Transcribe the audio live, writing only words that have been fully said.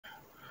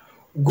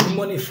Good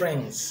morning,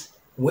 friends.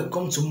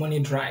 Welcome to Money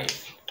Drive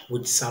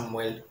with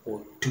Samuel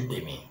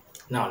Odugbemi.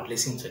 Now,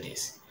 listen to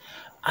this.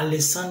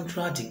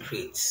 Alexandra the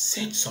Great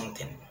said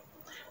something.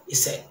 He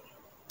said,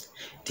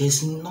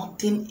 "There's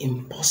nothing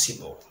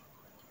impossible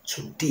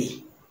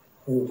today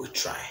who will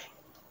try.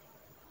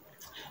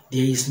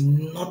 There is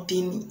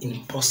nothing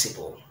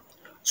impossible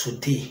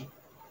today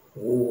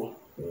who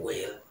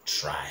will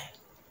try."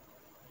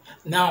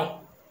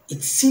 Now,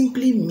 it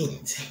simply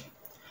means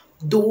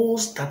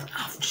those that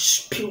have the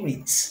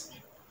spirit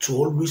to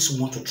always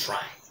want to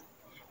try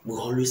will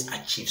always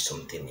achieve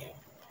something new.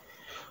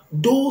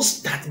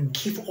 Those that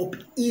give up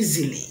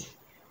easily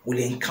will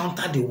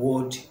encounter the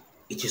word,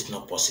 "it is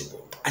not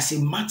possible." As a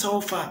matter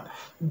of fact,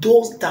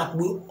 those that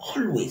will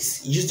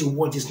always use the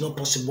word "is not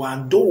possible"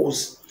 are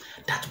those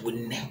that will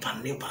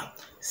never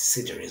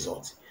see the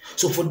result.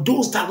 So for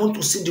those that want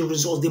to see the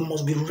result, they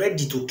must be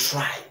ready to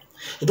try.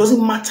 It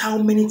doesn't matter how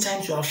many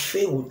times you have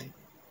failed,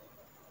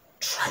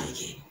 try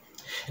again.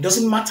 It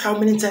doesn't matter how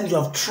many times you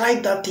have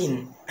tried that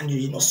thing and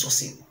you did not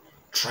succeed,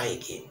 try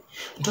again.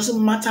 It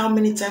doesn't matter how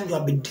many times you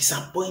have been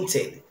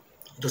disappointed,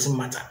 it doesn't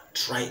matter,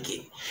 try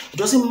again. It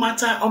doesn't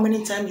matter how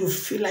many times you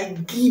feel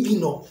like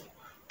giving up,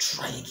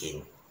 try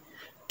again.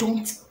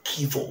 Don't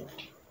give up.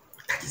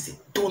 That is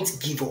it. Don't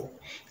give up.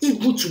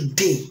 Even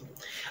today,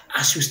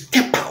 as you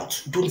step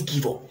out, don't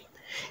give up.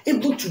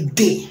 Even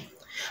today,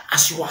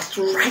 as you are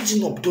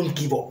rising up, don't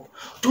give up.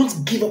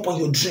 Don't give up on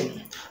your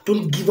dream.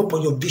 Don't give up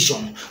on your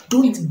vision.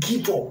 Don't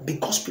give up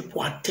because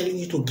people are telling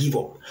you to give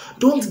up.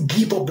 Don't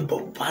give up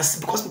because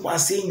people are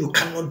saying you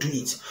cannot do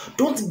it.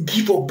 Don't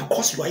give up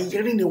because you are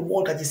hearing a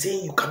word that is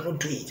saying you cannot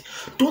do it.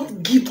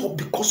 Don't give up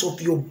because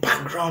of your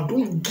background.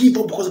 Don't give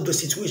up because of your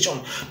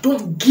situation.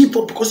 Don't give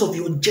up because of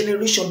your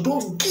generation.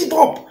 Don't give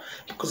up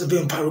because of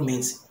your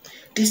environment.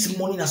 This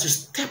morning, as you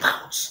step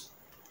out,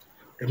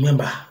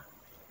 remember,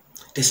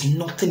 there's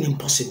nothing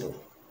impossible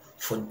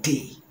for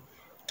they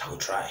that will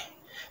try.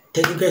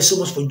 Thank you guys so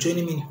much for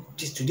joining me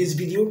in today's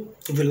video.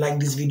 If you like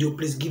this video,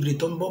 please give it a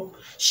thumb up,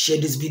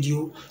 share this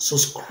video,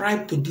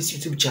 subscribe to this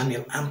YouTube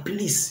channel, and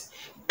please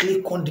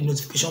click on the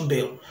notification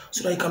bell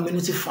so that you can be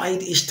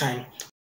notified each time